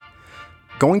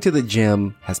Going to the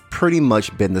gym has pretty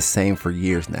much been the same for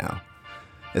years now.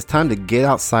 It's time to get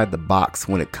outside the box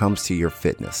when it comes to your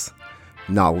fitness.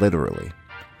 Not literally.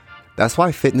 That's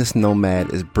why Fitness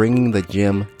Nomad is bringing the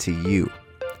gym to you.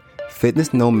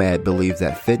 Fitness Nomad believes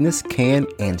that fitness can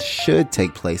and should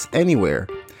take place anywhere.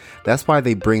 That's why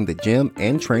they bring the gym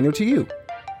and trainer to you.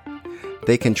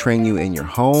 They can train you in your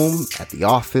home, at the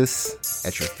office,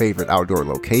 at your favorite outdoor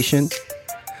location.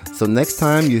 So next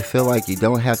time you feel like you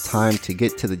don't have time to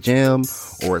get to the gym,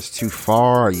 or it's too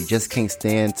far, or you just can't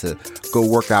stand to go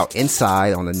work out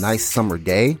inside on a nice summer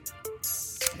day,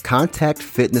 contact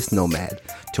Fitness Nomad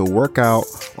to work out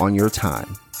on your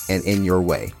time and in your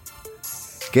way.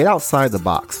 Get outside the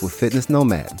box with Fitness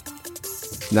Nomad.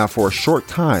 Now, for a short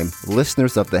time,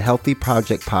 listeners of the Healthy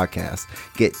Project podcast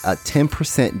get a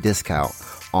 10% discount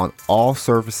on all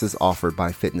services offered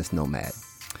by Fitness Nomad.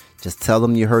 Just tell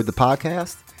them you heard the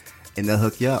podcast and they'll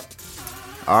hook you up.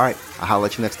 All right, I'll holler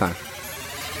at you next time.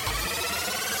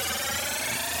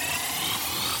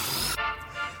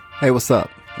 Hey, what's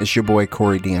up? It's your boy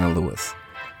Corey Dion Lewis,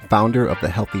 founder of the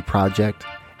Healthy Project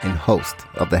and host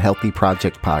of the Healthy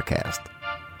Project podcast.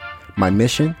 My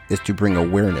mission is to bring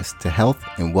awareness to health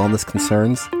and wellness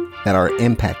concerns that are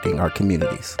impacting our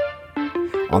communities.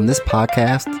 On this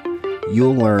podcast,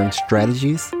 you'll learn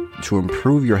strategies to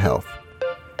improve your health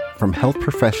from health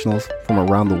professionals from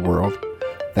around the world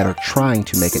that are trying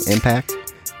to make an impact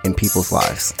in people's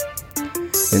lives.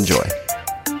 Enjoy.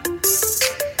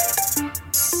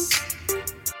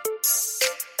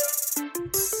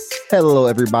 Hello,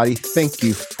 everybody. Thank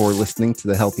you for listening to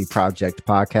the Healthy Project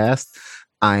podcast.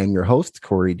 I am your host,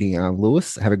 Corey Dion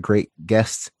Lewis. I have a great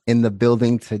guest in the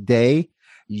building today,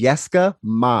 Jesca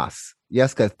Maas.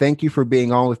 Jesca, thank you for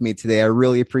being on with me today. I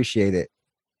really appreciate it.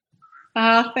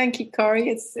 Thank you, Corey.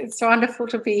 It's wonderful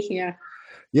to be here.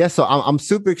 Yeah, so I'm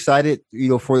super excited,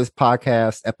 for this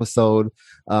podcast episode.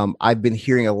 I've been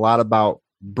hearing a lot about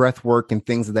breath work and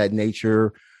things of that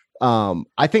nature.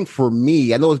 I think for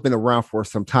me, I know it's been around for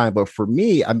some time, but for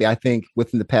me, I think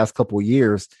within the past couple of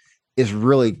years, it's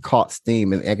really caught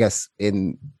steam, and I guess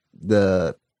in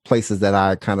the places that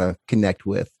I kind of connect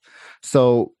with.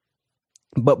 So,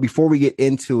 but before we get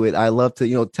into it, I love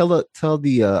to, tell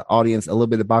the audience a little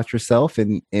bit about yourself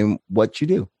and what you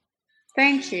do.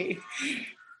 Thank you.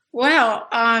 Well,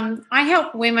 I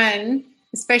help women,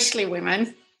 especially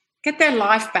women, get their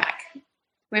life back.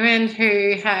 Women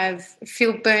who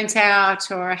feel burnt out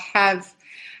or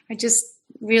just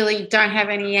really don't have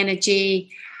any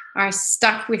energy, are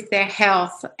stuck with their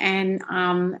health, and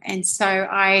so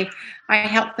I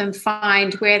help them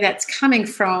find where that's coming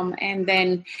from, and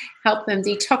then help them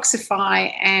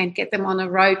detoxify and get them on a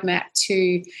roadmap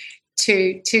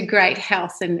to great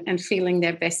health and feeling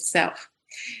their best self.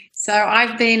 So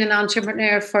I've been an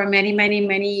entrepreneur for many, many,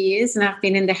 many years, and I've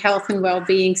been in the health and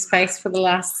well-being space for the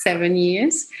last 7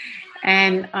 years,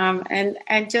 and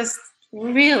just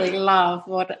really love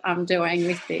what I'm doing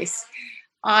with this.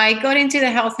 I got into the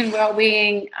health and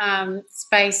well-being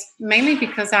space mainly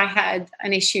because I had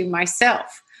an issue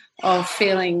myself of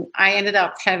feeling. I ended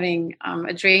up having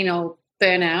adrenal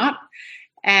burnout,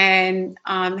 and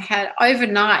had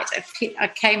overnight I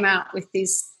came out with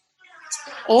this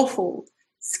awful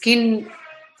skin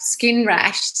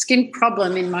rash, skin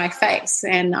problem in my face,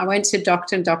 and I went to a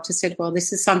doctor, and doctor said, well,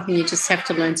 this is something you just have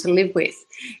to learn to live with,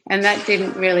 and that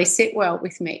didn't really sit well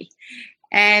with me.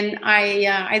 And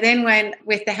I then went,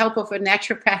 with the help of a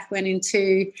naturopath,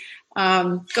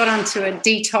 got onto a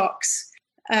detox,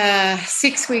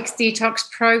 6 weeks detox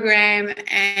program,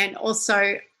 and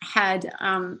also had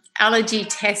allergy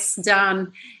tests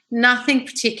done. Nothing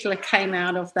particular came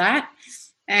out of that.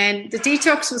 And the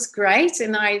detox was great.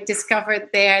 And I discovered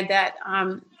there that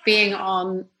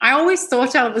I always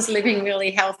thought I was living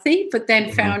really healthy, but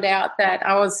then found out that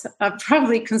I was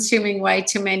probably consuming way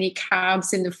too many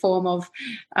carbs in the form of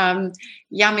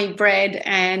yummy bread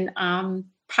and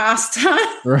pasta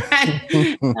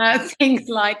and things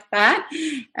like that,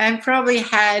 and probably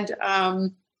had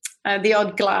the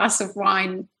odd glass of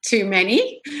wine too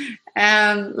many,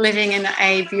 living in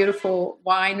a beautiful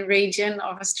wine region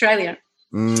of Australia.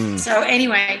 So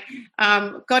anyway,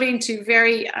 got into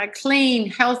very clean,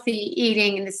 healthy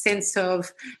eating in the sense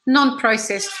of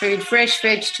non-processed food, fresh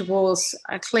vegetables,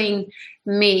 clean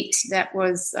meat that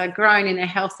was grown in a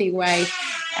healthy way,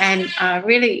 and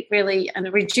really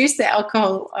reduced the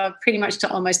alcohol pretty much to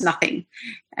almost nothing.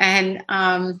 And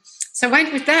so I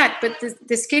went with that, but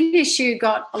the skin issue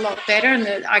got a lot better, and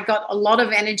I got a lot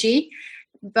of energy.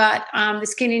 But the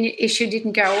skin issue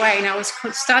didn't go away, and I was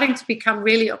starting to become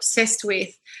really obsessed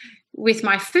with with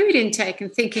my food intake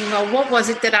and thinking, well, what was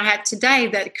it that I had today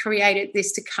that created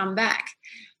this to come back?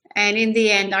 And in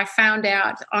the end, I found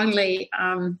out only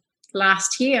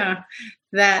last year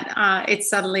that it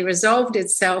suddenly resolved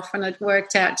itself, and it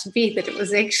worked out to be that it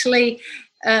was actually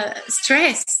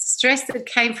stress that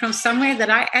came from somewhere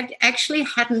that I actually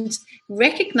hadn't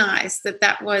recognized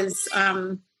that was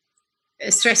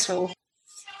stressful.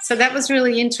 So that was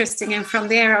really interesting. And from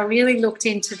there, I really looked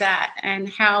into that and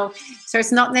how, so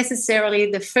it's not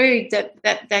necessarily the food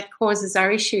that causes our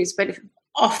issues, but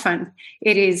often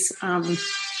it is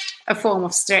a form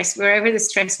of stress, wherever the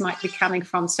stress might be coming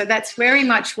from. So that's very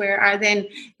much where I then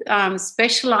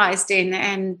specialized in,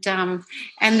 and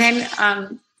then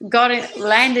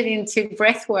landed into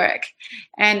breath work.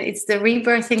 And it's the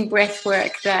rebirthing breath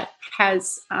work that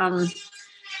has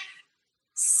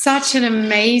such an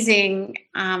amazing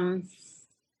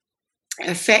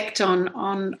effect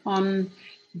on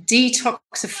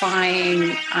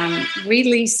detoxifying,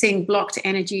 releasing blocked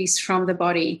energies from the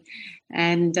body.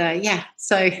 And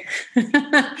so there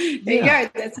you go.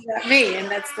 That's about me, and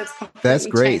that's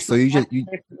great. So you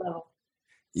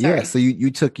so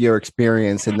you took your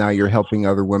experience, and now you're helping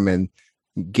other women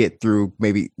get through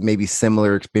maybe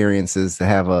similar experiences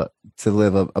to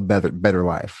live a better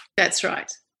life. That's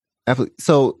right. Absolutely.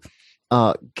 So,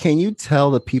 can you tell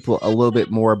the people a little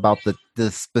bit more about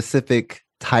the specific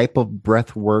type of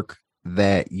breath work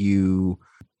that you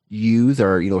use,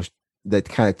 or that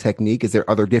kind of technique? Is there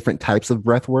other different types of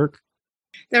breath work?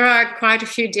 There are quite a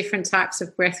few different types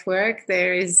of breath work.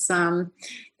 There is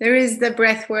the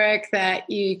breath work that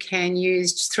you can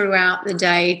use throughout the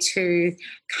day to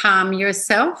calm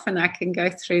yourself, and I can go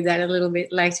through that a little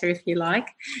bit later if you like.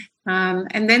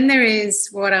 And then there is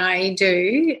what I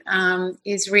do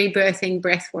is rebirthing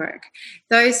breath work.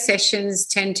 Those sessions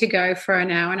tend to go for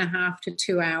an hour and a half to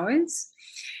 2 hours.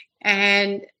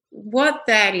 And what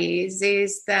that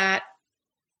is that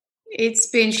it's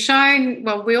been shown,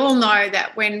 well, we all know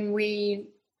that when we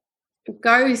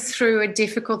go through a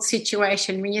difficult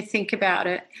situation, when you think about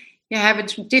it, you have a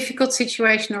difficult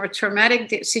situation or a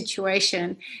traumatic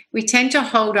situation, we tend to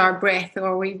hold our breath,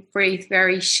 or we breathe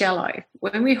very shallow.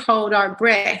 When we hold our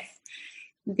breath,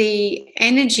 the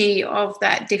energy of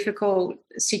that difficult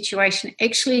situation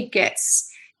actually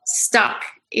gets stuck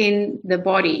in the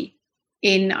body,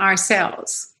 in our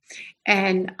cells.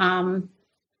 And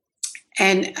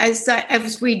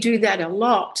as we do that a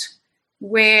lot,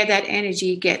 where that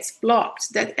energy gets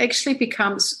blocked, that actually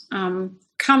becomes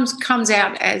comes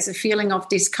out as a feeling of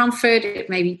discomfort. It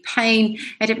may be pain,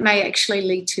 and it may actually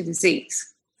lead to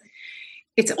disease.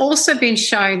 It's also been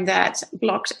shown that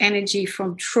blocked energy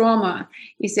from trauma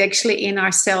is actually in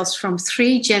our cells from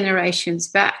 3 generations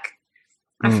back.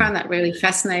 I found that really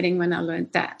fascinating when I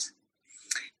learned that.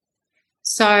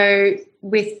 So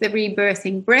with the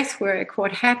rebirthing breath work,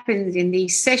 what happens in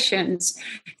these sessions,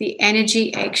 the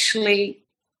energy actually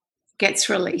gets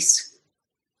released.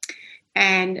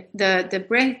 And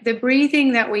the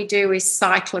breathing that we do is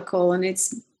cyclical, and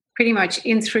it's pretty much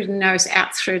in through the nose,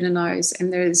 out through the nose,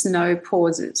 and there's no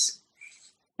pauses.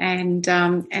 And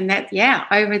that,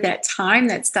 over that time,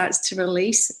 that starts to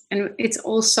release. And it's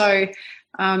also,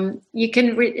 you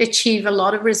can achieve a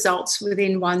lot of results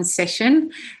within one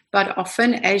session, but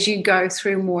often as you go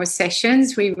through more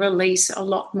sessions, we release a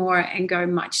lot more and go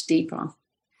much deeper.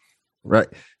 Right.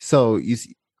 So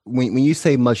when you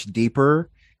say much deeper,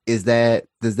 does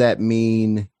that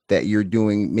mean that you're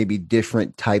doing maybe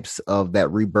different types of that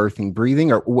rebirthing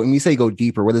breathing? Or when you say go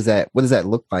deeper, what does that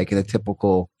look like in a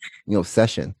typical,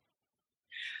 session?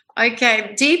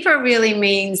 Okay, deeper really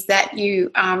means that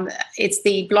it's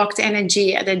the blocked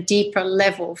energy at a deeper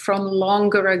level from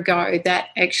longer ago that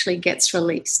actually gets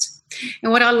released.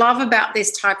 And what I love about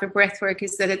this type of breath work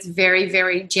is that it's very,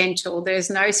 very gentle. There's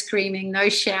no screaming, no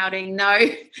shouting, no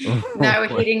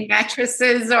hitting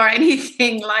mattresses or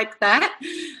anything like that.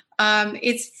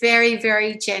 It's very,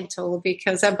 very gentle,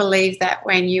 because I believe that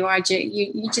when you are,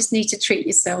 you just need to treat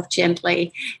yourself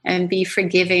gently and be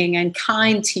forgiving and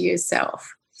kind to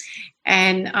yourself.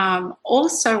 And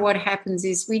also what happens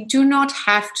is we do not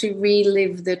have to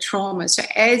relive the trauma. So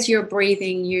as you're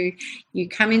breathing, you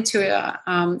come into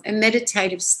a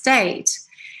meditative state.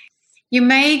 You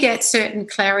may get certain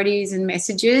clarities and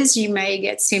messages. You may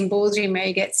get symbols. You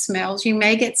may get smells. You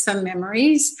may get some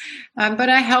memories. But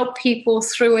I help people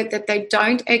through it that they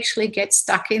don't actually get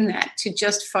stuck in that, to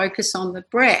just focus on the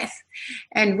breath.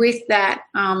 And with that,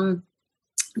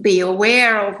 be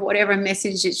aware of whatever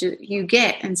messages you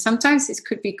get. And sometimes this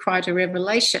could be quite a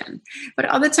revelation, but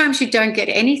other times you don't get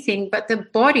anything, but the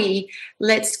body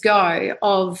lets go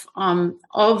of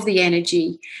the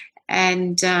energy.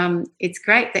 And it's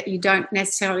great that you don't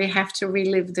necessarily have to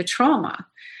relive the trauma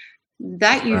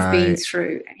that you've been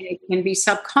through. And it can be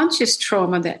subconscious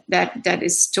trauma that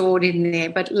is stored in there,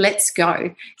 but let's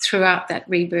go throughout that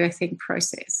rebirthing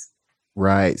process.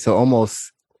 Right. So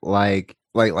almost like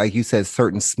you said,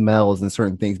 certain smells and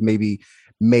certain things maybe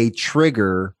may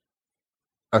trigger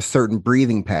a certain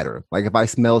breathing pattern. Like if I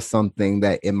smell something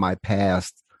that in my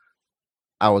past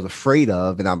I was afraid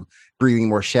of and I'm breathing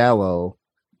more shallow,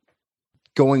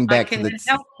 going back to the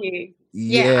help you.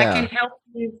 Yeah, I can help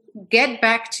you get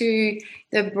back to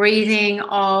the breathing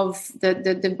of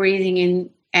the breathing in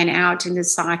and out in the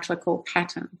cyclical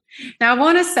pattern. Now, I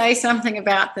want to say something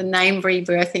about the name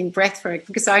rebirthing breathwork,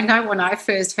 because I know when I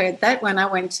first heard that, when I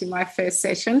went to my first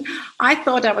session, I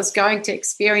thought I was going to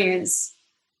experience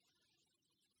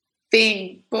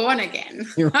being born again.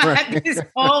 Right. I had this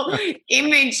whole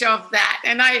image of that.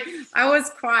 And I was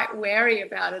quite wary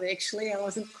about it, actually. I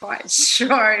wasn't quite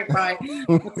sure if I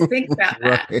would think about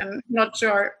that. Right. I'm not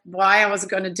sure why I was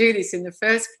going to do this in the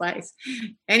first place.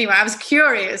 Anyway, I was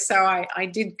curious, so I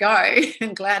did go,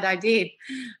 and glad I did.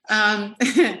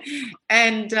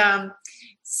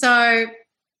 So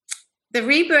the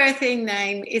rebirthing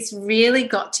name is really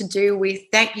got to do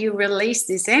with that you release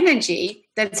this energy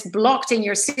that's blocked in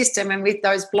your system, and with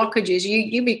those blockages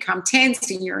you become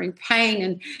tense and you're in pain,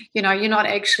 and you're not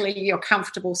actually your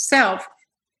comfortable self.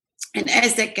 And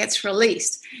as that gets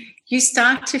released, you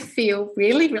start to feel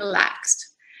really relaxed,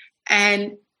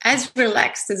 and as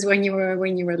relaxed as when you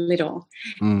were little.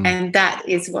 And that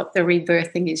is what the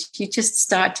rebirthing is. You just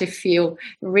start to feel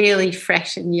really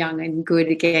fresh and young and good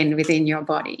again within your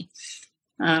body.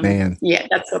 Yeah,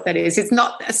 that's what that is. It's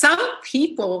not, some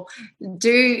people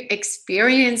do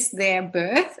experience their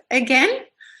birth again,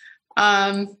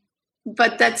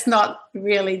 but that's not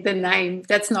really the name.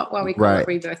 That's not what we call it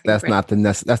rebirthing.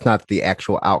 That's not the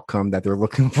actual outcome that they're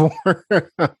looking for.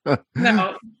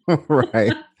 No.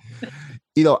 Right.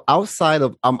 Outside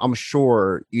of, I'm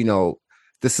sure,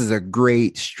 this is a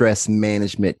great stress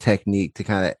management technique to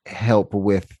kind of help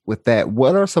with that.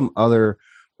 What are some other,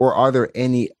 or are there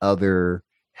any other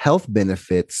health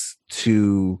benefits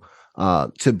to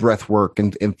breath work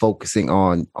and focusing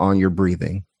on your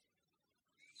breathing?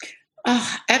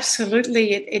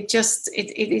 Absolutely. It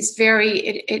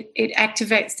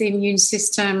activates the immune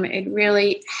system. It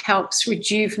really helps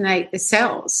rejuvenate the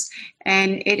cells,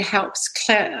 and it helps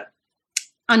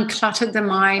unclutter the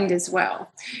mind as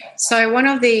well. So one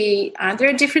of the there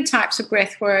are different types of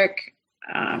breath work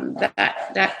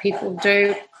that people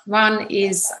do. One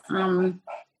is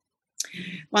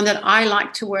one that I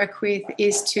like to work with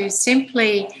is to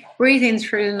simply breathe in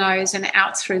through the nose and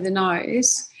out through the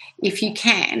nose, if you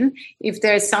can. If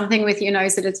there's something with your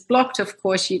nose that it's blocked, of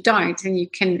course you don't, and you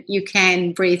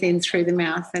can breathe in through the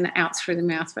mouth and out through the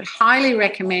mouth. But highly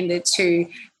recommended to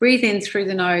breathe in through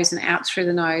the nose and out through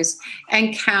the nose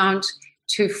and count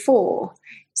to 4.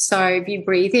 So if you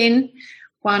breathe in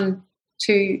 1,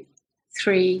 2,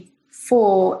 3,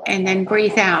 4, and then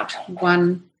breathe out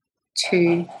 1,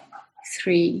 2,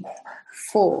 3,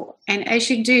 4. And as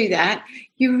you do that,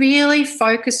 you really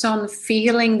focus on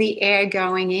feeling the air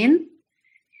going in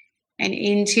and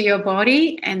into your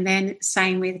body, and then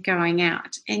same with going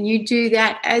out. And you do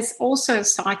that as also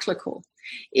cyclical.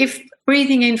 If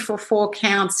breathing in for 4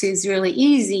 counts is really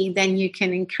easy, then you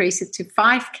can increase it to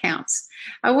 5 counts.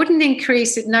 I wouldn't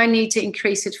increase it, no need to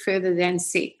increase it further than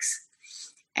 6.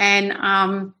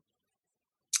 And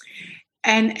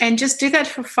just do that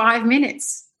for 5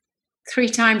 minutes. 3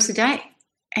 times a day,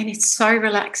 and it's so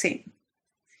relaxing.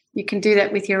 You can do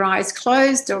that with your eyes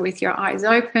closed or with your eyes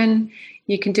open.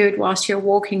 You can do it whilst you're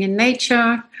walking in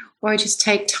nature, or just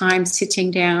take time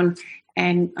sitting down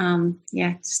and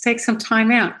just take some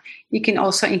time out. You can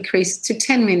also increase it to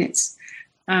 10 minutes,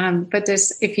 but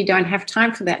if you don't have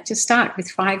time for that, just start with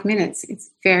 5 minutes. It's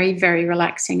very, very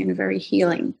relaxing and very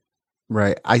healing.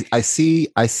 Right. I see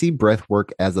breath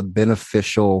work as a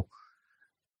beneficial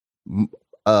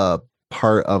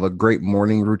part of a great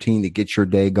morning routine to get your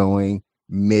day going,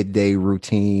 midday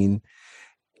routine.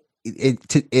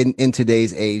 In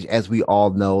today's age, as we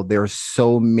all know, there are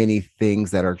so many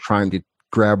things that are trying to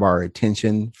grab our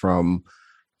attention, from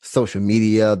social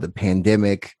media, the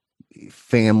pandemic,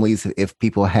 families, if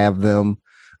people have them.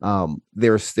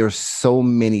 There's so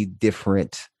many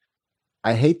different,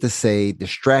 I hate to say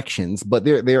distractions, but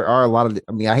there are a lot of,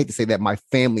 I hate to say that my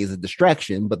family is a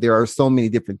distraction, but there are so many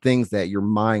different things that your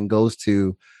mind goes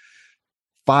to.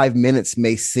 5 minutes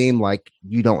may seem like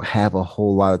you don't have a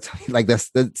whole lot of time. Like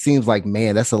that seems like,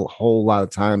 man, that's a whole lot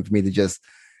of time for me to just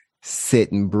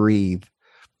sit and breathe.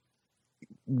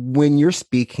 When you're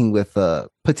speaking with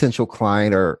potential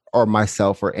client or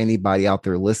myself or anybody out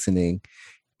there listening,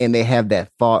 and they have that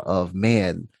thought of,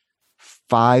 man,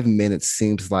 5 minutes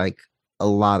seems like a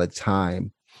lot of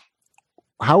time.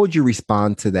 How would you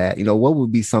respond to that? What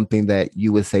would be something that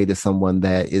you would say to someone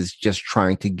that is just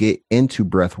trying to get into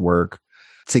breath work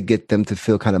to get them to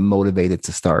feel kind of motivated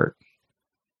to start?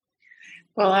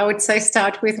 Well, I would say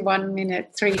start with 1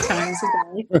 minute 3 times a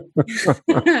day.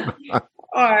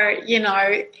 Or,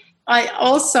 I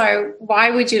also,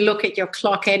 why would you look at your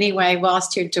clock anyway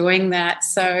whilst you're doing that?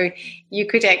 So you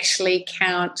could actually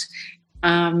count.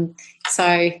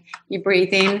 So you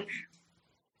breathe in.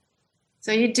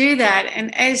 So you do that.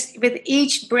 And as with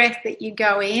each breath that you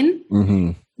go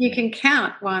in, you can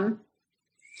count 1.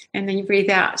 And then you breathe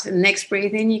out. And the next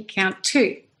breathe in, you count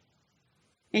 2.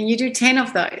 And you do 10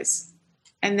 of those.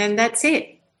 And then that's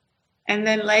it. And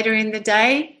then later in the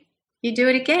day, you do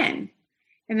it again.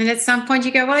 And then at some point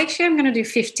you go, well, actually, I'm going to do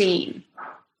 15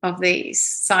 of these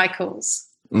cycles.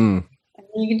 And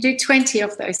you can do 20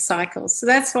 of those cycles. So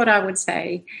that's what I would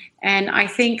say. And I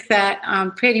think that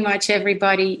pretty much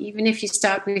everybody, even if you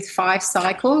start with 5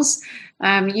 cycles,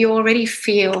 you already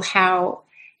feel how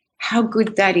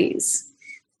good that is.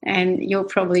 And you'll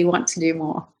probably want to do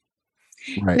more.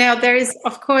 Right. Now, there is,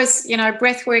 of course,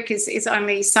 breath work is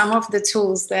only some of the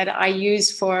tools that I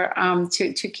use for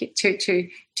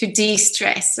to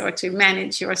de-stress or to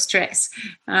manage your stress.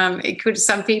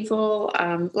 Some people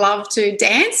love to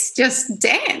dance, just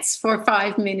dance for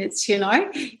 5 minutes,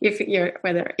 if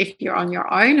you're on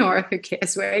your own or who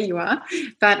cares where you are,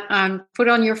 but put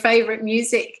on your favorite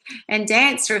music and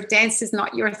dance. Or if dance is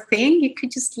not your thing, you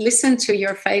could just listen to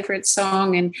your favorite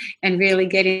song and really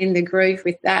get in the groove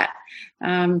with that.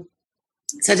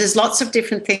 So there's lots of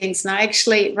different things. And I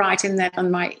actually write in that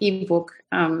on my ebook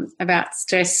about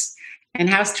stress and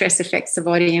how stress affects the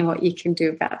body and what you can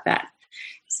do about that.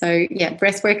 So, yeah,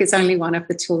 breath work is only one of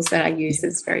the tools that I use.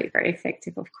 It's very, very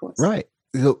effective, of course. Right.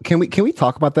 So can we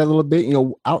talk about that a little bit?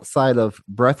 Outside of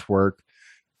breath work,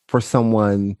 for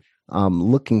someone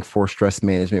looking for stress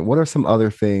management, what are some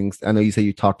other things? I know you say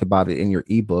you talked about it in your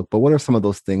ebook, but what are some of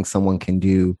those things someone can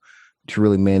do to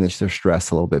really manage their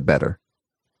stress a little bit better?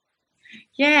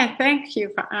 Yeah, thank you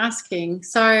for asking.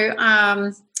 So,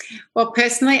 well,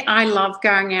 personally, I love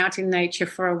going out in nature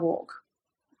for a walk.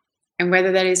 And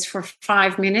whether that is for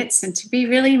 5 minutes and to be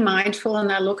really mindful,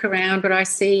 and I look around what I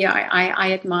see,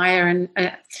 I admire and,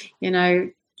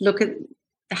 look at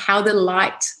how the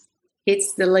light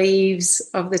hits the leaves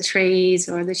of the trees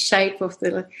or the shape of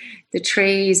the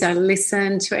trees. I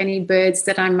listen to any birds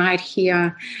that I might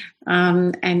hear.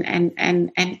 And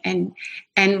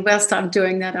whilst I'm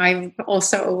doing that, I'm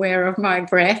also aware of my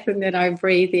breath and that I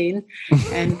breathe in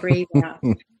and breathe out.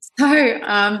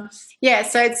 So,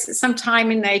 so it's some time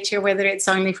in nature, whether it's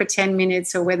only for 10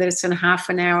 minutes or whether it's a half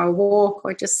an hour walk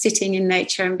or just sitting in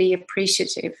nature and be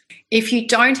appreciative. If you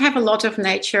don't have a lot of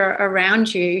nature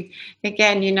around you,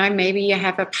 again, maybe you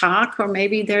have a park or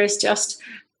maybe there's just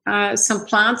some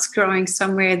plants growing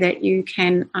somewhere that you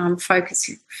can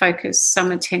focus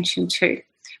some attention to,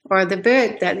 or the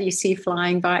bird that you see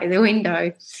flying by the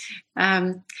window.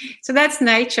 So that's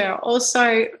nature.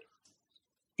 Also,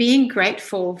 being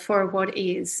grateful for what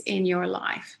is in your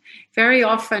life. Very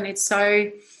often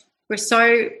we're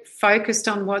so focused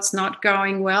on what's not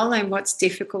going well and what's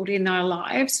difficult in our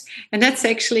lives. And that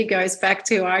actually goes back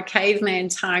to our caveman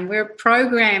time. We're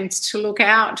programmed to look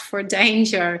out for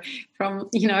danger from,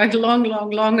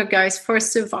 long ago for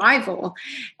survival.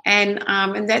 And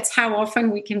that's how often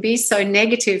we can be so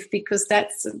negative, because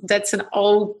that's an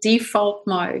old default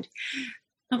mode.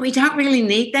 But we don't really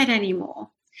need that anymore.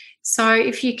 So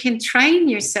if you can train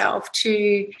yourself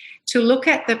to look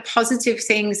at the positive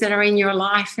things that are in your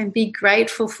life and be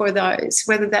grateful for those,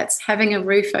 whether that's having a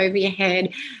roof over your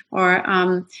head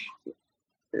or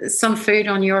some food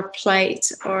on your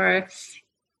plate or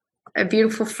a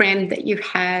beautiful friend that you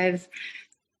have,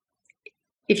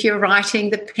 if you're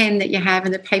writing, the pen that you have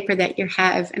and the paper that you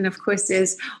have, and of course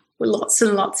there's lots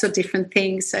and lots of different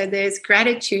things. So there's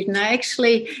gratitude, and I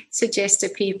actually suggest to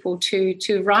people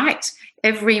to write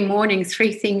every morning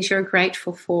 3 things you're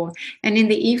grateful for, and in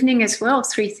the evening as well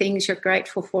 3 things you're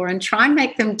grateful for, and try and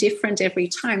make them different every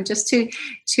time, just to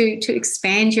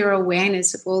expand your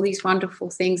awareness of all these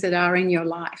wonderful things that are in your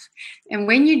life. And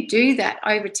when you do that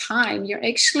over time, you're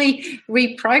actually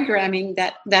reprogramming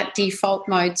that default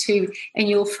mode too, and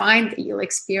you'll find that you'll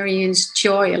experience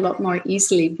joy a lot more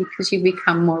easily because you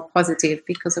become more positive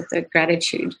because of the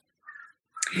gratitude.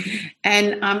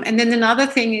 And then another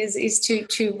thing is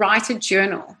to write a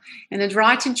journal. And to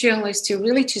write a journal is to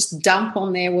really just dump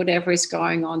on there whatever is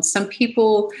going on. Some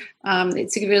people,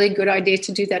 it's a really good idea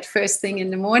to do that first thing in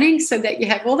the morning so that you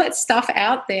have all that stuff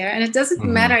out there. And it doesn't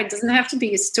matter. It doesn't have to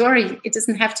be a story. It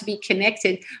doesn't have to be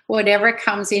connected. Whatever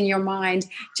comes in your mind,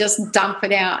 just dump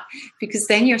it out, because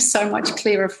then you're so much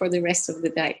clearer for the rest of the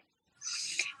day.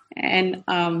 And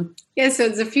so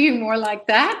there's a few more like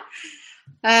that.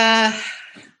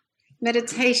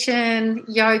 Meditation,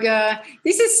 yoga.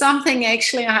 This is something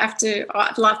actually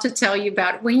I'd love to tell you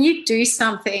about. When you do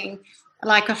something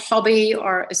like a hobby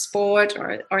or a sport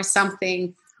or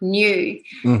something new,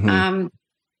 then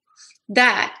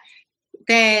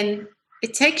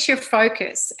it takes your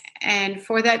focus. And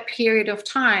for that period of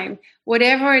time,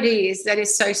 whatever it is that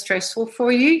is so stressful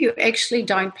for you, you actually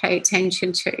don't pay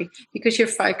attention to, because you're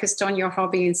focused on your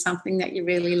hobby and something that you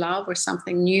really love or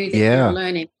something new that you're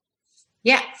learning.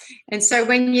 Yeah. And so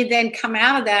when you then come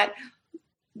out of that,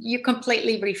 you're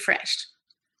completely refreshed.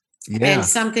 Yeah. And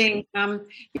something, a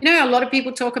lot of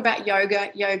people talk about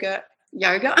yoga.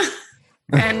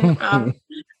 And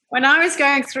when I was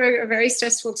going through a very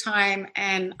stressful time,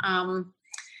 and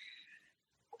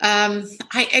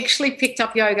I actually picked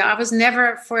up yoga. I was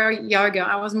never for yoga.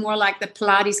 I was more like the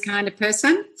Pilates kind of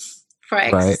person for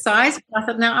exercise. Right. I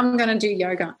thought, no, I'm going to do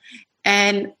yoga.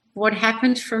 And what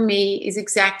happened for me is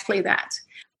exactly that.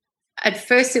 At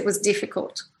first, it was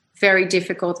difficult, very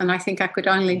difficult. And I think I could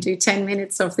only do 10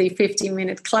 minutes of the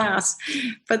 15-minute class.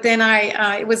 But then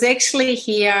it was actually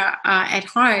here at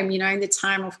home, in the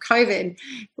time of COVID,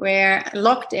 where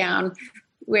lockdown,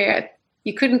 where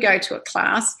you couldn't go to a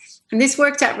class. And this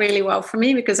worked out really well for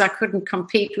me because I couldn't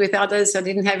compete with others. I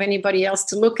didn't have anybody else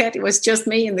to look at. It was just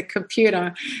me and the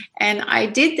computer. And I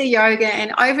did the yoga,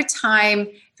 and over time,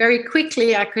 very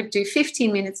quickly, I could do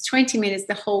 15 minutes, 20 minutes,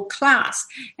 the whole class.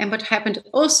 And what happened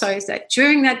also is that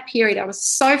during that period, I was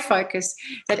so focused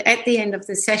that at the end of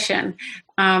the session,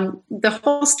 the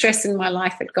whole stress in my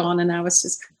life had gone, and I was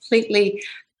just completely,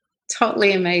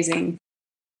 totally amazing.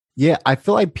 Yeah, I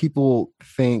feel like people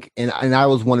think, and I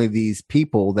was one of these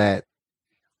people, that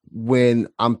when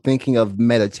I'm thinking of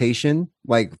meditation,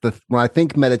 when I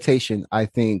think meditation, I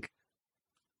think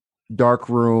dark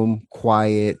room,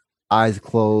 quiet, eyes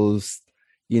closed,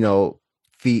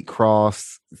 feet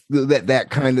crossed, that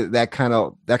kind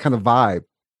of vibe.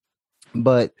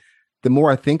 But the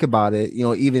more I think about it,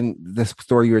 even the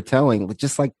story you were telling,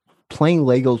 just like playing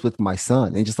Legos with my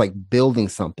son and just like building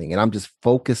something, and I'm just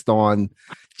focused on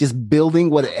just building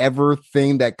whatever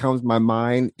thing that comes to my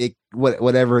mind,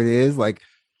 whatever it is, like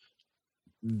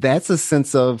that's a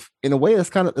sense of, in a way, that's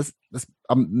kind of this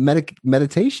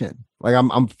meditation. Like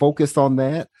I'm focused on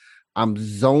that. I'm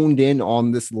zoned in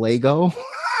on this Lego,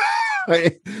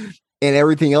 and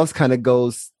everything else kind of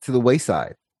goes to the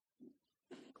wayside.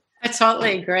 I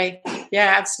totally agree.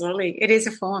 Yeah, absolutely. It is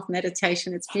a form of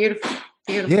meditation. It's beautiful.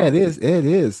 Beautiful. Yeah, it is. It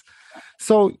is.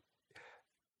 So,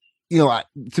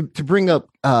 to bring up,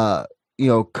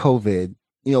 COVID,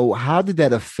 how did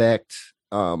that affect,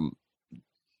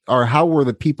 or how were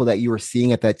the people that you were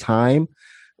seeing at that time?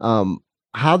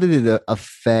 How did it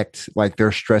affect like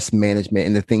their stress management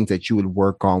and the things that you would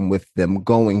work on with them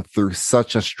going through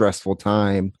such a stressful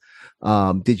time?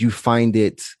 Did you find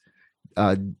it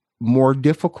more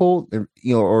difficult,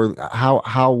 or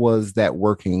how was that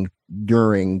working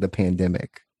during the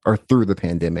pandemic, or through the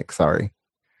pandemic? Sorry.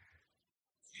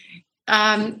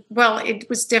 Well, it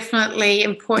was definitely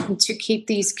important to keep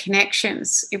these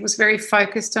connections. It was very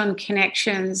focused on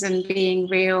connections and being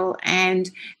real, and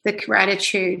the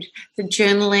gratitude, the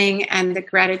journaling and the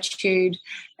gratitude.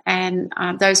 And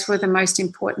those were the most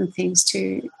important things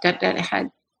that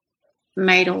had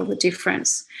made all the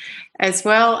difference, as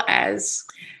well as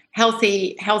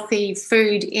healthy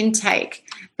food intake,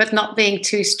 but not being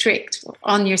too strict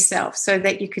on yourself so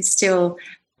that you could still,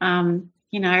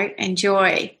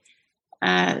 enjoy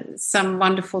some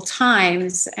wonderful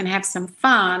times and have some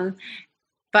fun,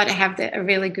 but have a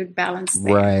really good balance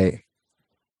there. Right.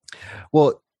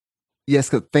 Well,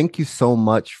 Jesca, thank you so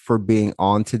much for being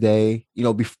on today.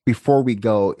 Before we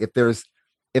go, if there's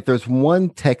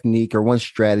one technique or one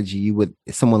strategy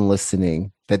someone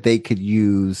listening that they could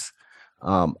use,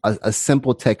 a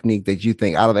simple technique that you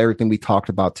think, out of everything we talked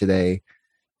about today,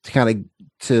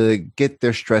 to get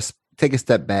their stress, take a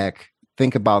step back,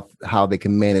 think about how they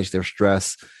can manage their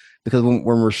stress, because when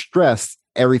we're stressed,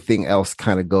 everything else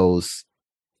kind of goes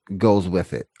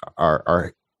with it.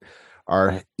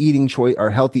 Our eating choice, our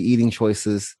healthy eating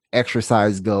choices,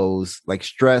 exercise goes. Like,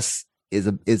 stress is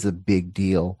a big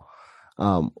deal.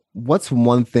 What's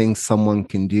one thing someone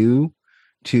can do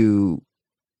to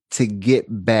to get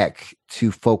back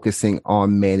to focusing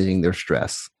on managing their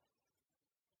stress?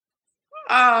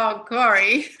 Oh,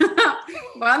 Corey.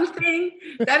 One thing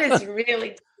that is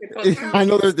really difficult. I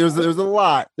know there's a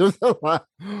lot. There's a lot.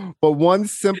 But one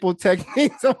simple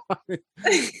technique.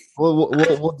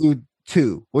 We'll do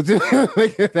two. We'll do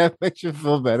if that makes you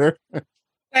feel better.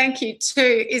 Thank you.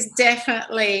 Two is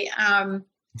definitely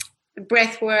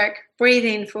breath work. Breathe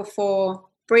in for 4,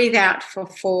 breathe out for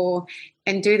 4,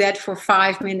 and do that for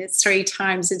 5 minutes 3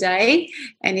 times a day,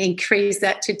 and increase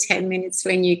that to 10 minutes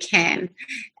when you can.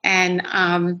 And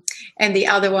the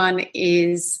other one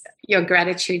is your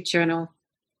gratitude journal.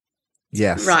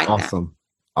 Yes, right. Awesome.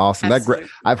 That's great.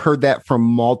 I've heard that from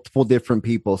multiple different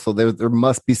people. So there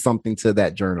must be something to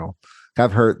that journal.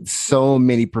 I've heard so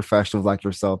many professionals like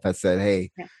yourself that said, hey,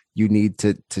 you need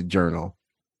to journal.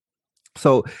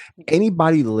 So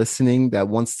anybody listening that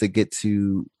wants to get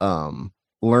to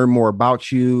learn more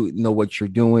about you, know what you're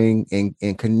doing,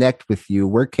 and connect with you,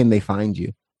 where can they find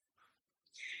you?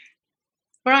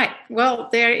 Right. Well,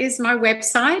 there is my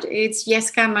website. It's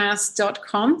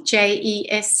jescamaas.com,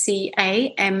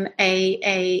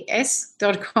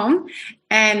 JESCAMAAS.com.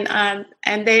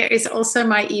 And there is also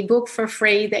my ebook for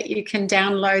free that you can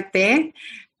download there.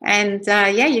 And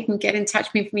you can get in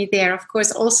touch with me there. Of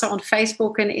course, also on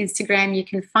Facebook and Instagram, you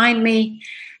can find me.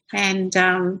 And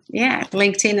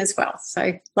LinkedIn as well.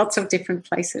 So lots of different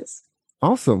places.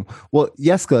 Awesome. Well,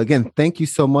 Jesca, again, thank you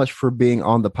so much for being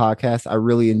on the podcast. I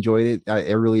really enjoyed it.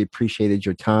 I really appreciated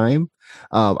your time.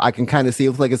 I can kind of see, it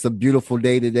looks like it's a beautiful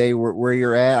day today where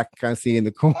you're at. I can kind of see in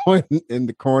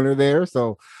the corner there.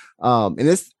 So, and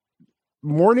this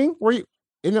morning, were you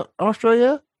in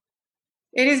Australia?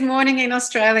 It is morning in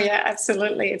Australia.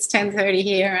 Absolutely. It's 10:30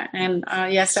 here. And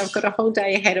yes, I've got a whole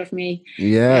day ahead of me.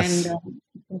 Yes. And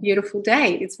a beautiful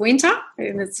day. It's winter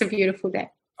and it's a beautiful day.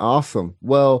 Awesome.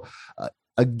 Well,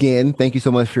 again, thank you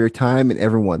so much for your time. And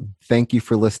everyone, thank you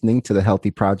for listening to the Healthy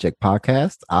Project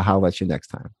podcast. I'll holler at you next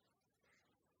time.